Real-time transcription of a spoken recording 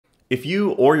If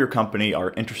you or your company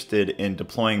are interested in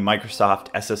deploying Microsoft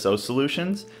SSO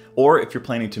solutions, or if you're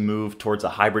planning to move towards a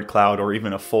hybrid cloud or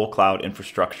even a full cloud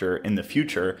infrastructure in the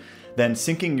future, then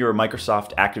syncing your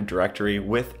Microsoft Active Directory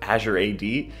with Azure AD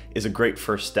is a great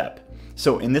first step.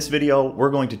 So in this video,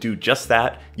 we're going to do just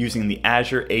that using the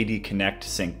Azure AD Connect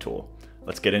sync tool.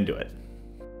 Let's get into it.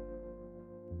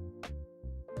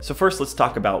 So first, let's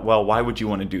talk about, well, why would you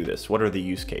want to do this? What are the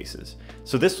use cases?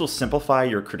 So this will simplify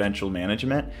your credential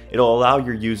management. It'll allow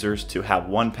your users to have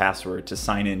one password to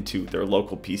sign into their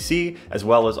local PC, as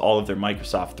well as all of their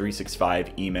Microsoft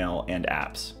 365 email and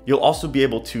apps. You'll also be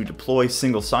able to deploy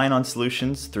single sign-on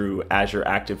solutions through Azure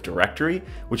Active Directory,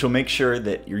 which will make sure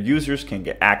that your users can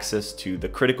get access to the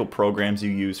critical programs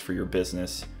you use for your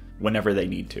business whenever they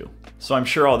need to. So I'm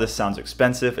sure all this sounds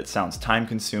expensive, it sounds time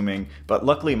consuming, but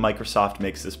luckily Microsoft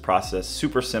makes this process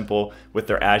super simple with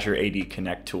their Azure AD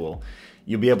Connect tool.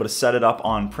 You'll be able to set it up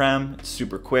on-prem,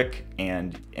 super quick,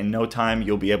 and in no time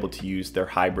you'll be able to use their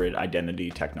hybrid identity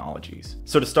technologies.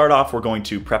 So to start off, we're going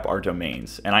to prep our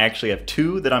domains, and I actually have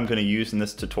two that I'm going to use in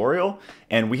this tutorial,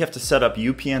 and we have to set up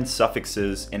UPN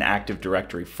suffixes in Active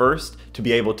Directory first to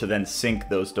be able to then sync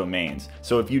those domains.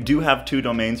 So if you do have two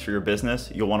domains for your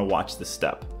business, you'll want to watch this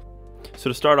step. So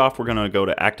to start off, we're going to go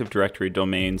to Active Directory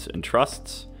Domains and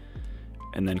Trusts,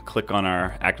 and then click on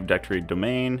our Active Directory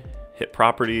domain, hit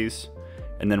Properties,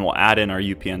 and then we'll add in our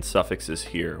UPN suffixes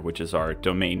here, which is our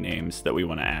domain names that we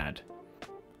want to add.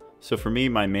 So for me,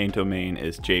 my main domain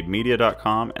is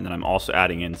jabemedia.com, and then I'm also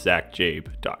adding in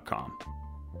zachjabe.com.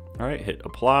 All right, hit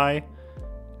Apply,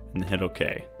 and hit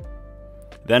OK.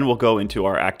 Then we'll go into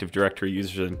our Active Directory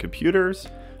users and computers,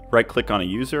 right-click on a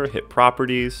user, hit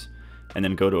Properties, and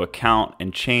then go to Account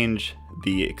and change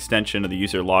the extension of the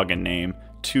user login name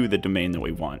to the domain that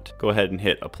we want. Go ahead and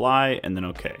hit Apply, and then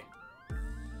OK.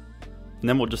 And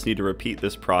then we'll just need to repeat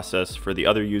this process for the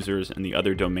other users and the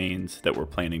other domains that we're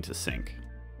planning to sync.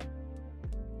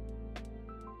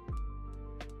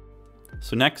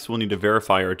 So next, we'll need to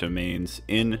verify our domains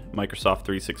in Microsoft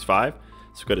 365.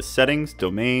 So go to Settings,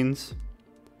 Domains.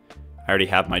 I already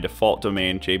have my default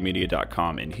domain,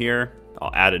 jabemedia.com, in here.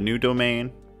 I'll add a new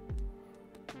domain,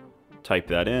 type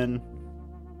that in,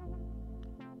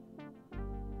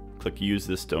 click Use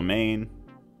this domain.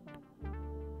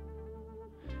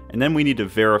 And then we need to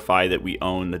verify that we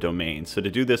own the domain. So to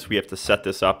do this, we have to set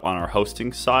this up on our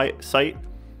hosting site.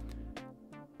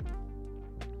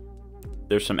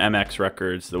 There's some MX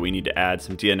records that we need to add,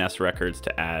 some DNS records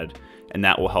to add, and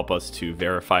that will help us to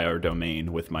verify our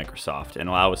domain with Microsoft and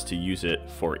allow us to use it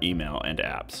for email and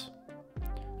apps.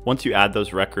 Once you add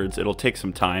those records, it'll take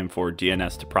some time for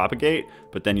DNS to propagate,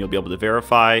 but then you'll be able to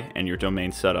verify and your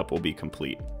domain setup will be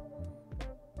complete.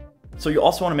 So you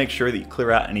also want to make sure that you clear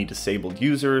out any disabled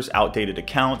users, outdated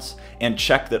accounts, and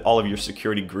check that all of your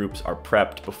security groups are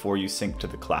prepped before you sync to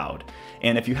the cloud.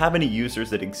 And if you have any users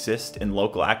that exist in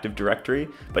local Active Directory,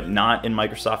 but not in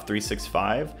Microsoft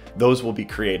 365, those will be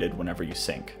created whenever you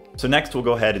sync. So next we'll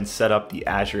go ahead and set up the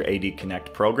Azure AD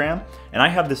Connect program, and I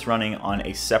have this running on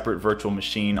a separate virtual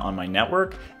machine on my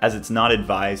network, as it's not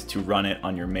advised to run it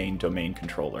on your main domain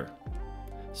controller.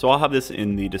 So I'll have this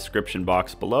in the description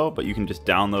box below, but you can just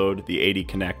download the AD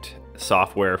Connect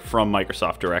software from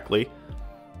Microsoft directly.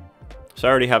 So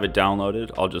I already have it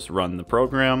downloaded. I'll just run the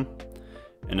program,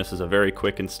 and this is a very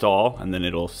quick install, and then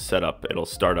it'll start up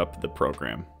the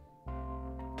program.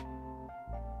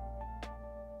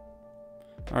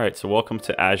 All right, so welcome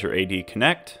to Azure AD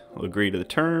Connect. We'll agree to the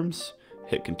terms,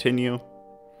 hit continue.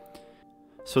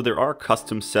 So there are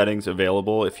custom settings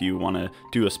available if you want to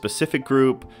do a specific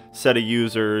group, set of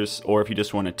users, or if you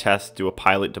just want to test, do a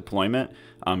pilot deployment.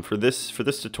 For this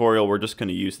tutorial, we're just going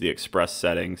to use the express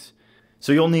settings.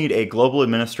 So you'll need a global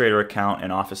administrator account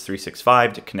in Office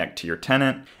 365 to connect to your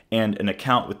tenant, and an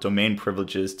account with domain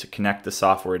privileges to connect the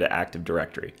software to Active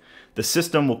Directory. The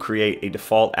system will create a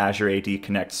default Azure AD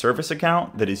Connect service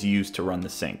account that is used to run the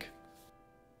sync.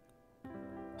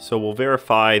 So we'll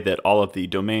verify that all of the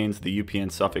domains, the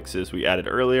UPN suffixes we added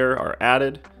earlier, are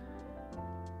added.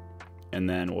 And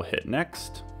then we'll hit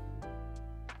next.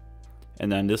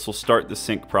 And then this will start the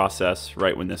sync process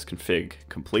right when this config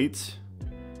completes.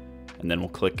 And then we'll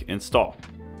click install.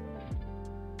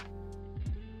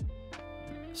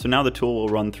 So now the tool will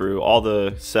run through all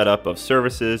the setup of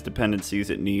services,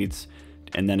 dependencies it needs,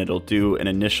 and then it'll do an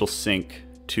initial sync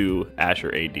to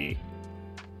Azure AD.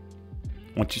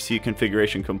 Once you see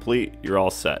configuration complete, you're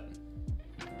all set.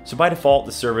 So by default,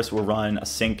 the service will run a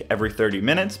sync every 30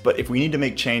 minutes, but if we need to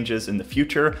make changes in the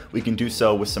future, we can do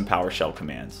so with some PowerShell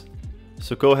commands.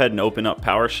 So go ahead and open up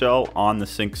PowerShell on the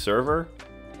sync server.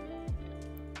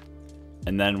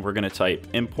 And then we're going to type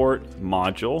import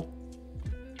module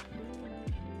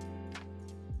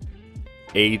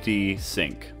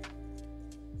ADSync.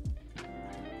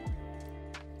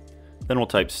 Then we'll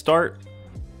type start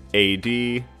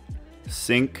AD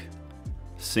sync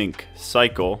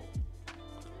cycle,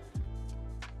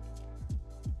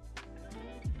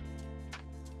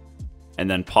 and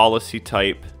then policy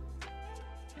type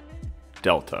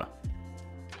Delta.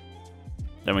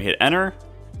 Then we hit enter,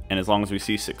 and as long as we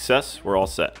see success, we're all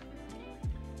set.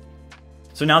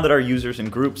 So now that our users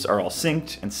and groups are all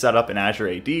synced and set up in Azure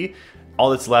AD, all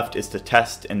that's left is to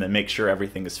test and then make sure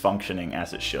everything is functioning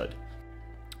as it should.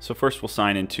 So first we'll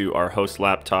sign into our host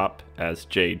laptop as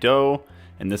JDoe,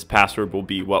 and this password will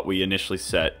be what we initially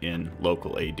set in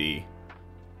local AD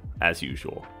as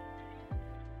usual.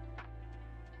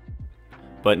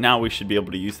 But now we should be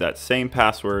able to use that same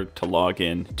password to log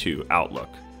in to Outlook.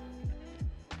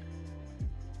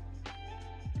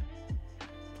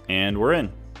 And we're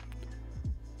in.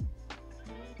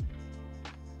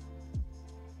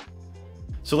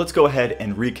 So let's go ahead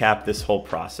and recap this whole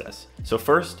process. So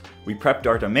first, we prepped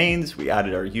our domains, we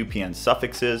added our UPN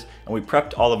suffixes, and we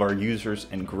prepped all of our users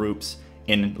and groups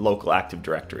in local Active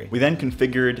Directory. We then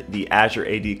configured the Azure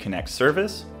AD Connect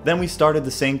service. Then we started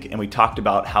the sync and we talked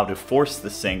about how to force the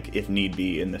sync if need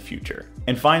be in the future.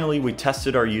 And finally, we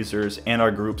tested our users and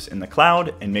our groups in the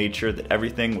cloud and made sure that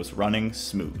everything was running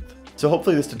smooth. So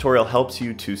hopefully this tutorial helps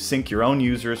you to sync your own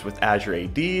users with Azure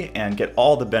AD and get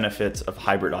all the benefits of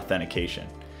hybrid authentication.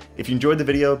 If you enjoyed the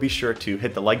video, be sure to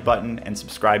hit the like button and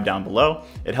subscribe down below.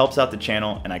 It helps out the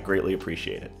channel and I greatly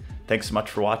appreciate it. Thanks so much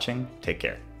for watching. Take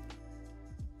care.